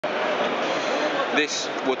This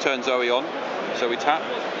will turn Zoe on. So we tap,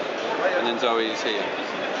 and then Zoe is here.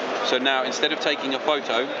 So now, instead of taking a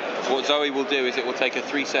photo, what Zoe will do is it will take a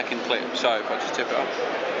 3-second clip. So if I just tip it up.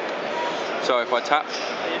 So if I tap,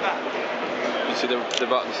 you see the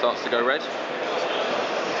button starts to go red.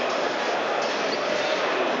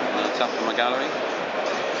 And then I tap on my gallery.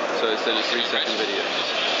 So it's then a 3-second video.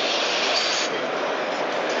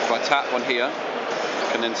 If I tap on here,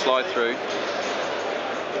 I can then slide through.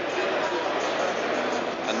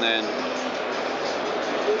 And then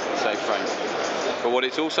save frame. But what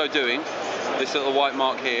it's also doing, this little white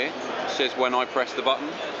mark here says when I press the button.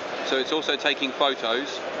 So it's also taking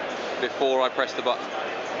photos before I press the button.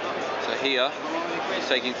 So here, it's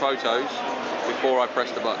taking photos before I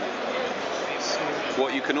press the button.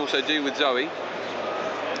 What you can also do with Zoe,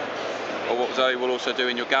 or what Zoe will also do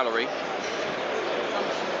in your gallery,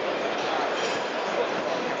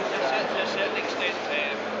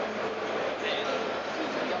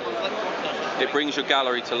 it brings your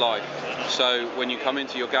gallery to life. So when you come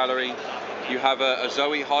into your gallery, you have a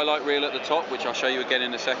Zoe highlight reel at the top, which I'll show you again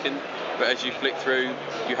in a second. But as you flick through,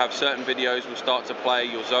 you have certain videos will start to play.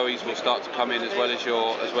 Your Zoes will start to come in as well as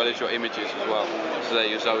your images as well. So there,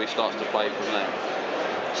 your Zoe starts to play from there.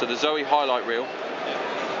 So the Zoe highlight reel,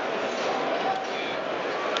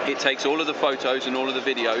 it takes all of the photos and all of the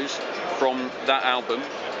videos from that album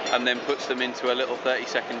and then puts them into a little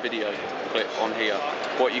 30-second video clip on here.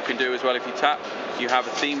 What you can do as well, if you tap, you have a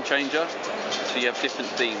theme changer, so you have different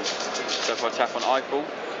themes. So if I tap on Eiffel,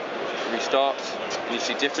 restart, and you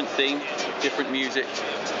see different theme, different music,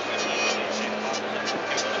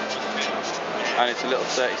 and it's a little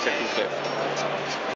 30-second clip.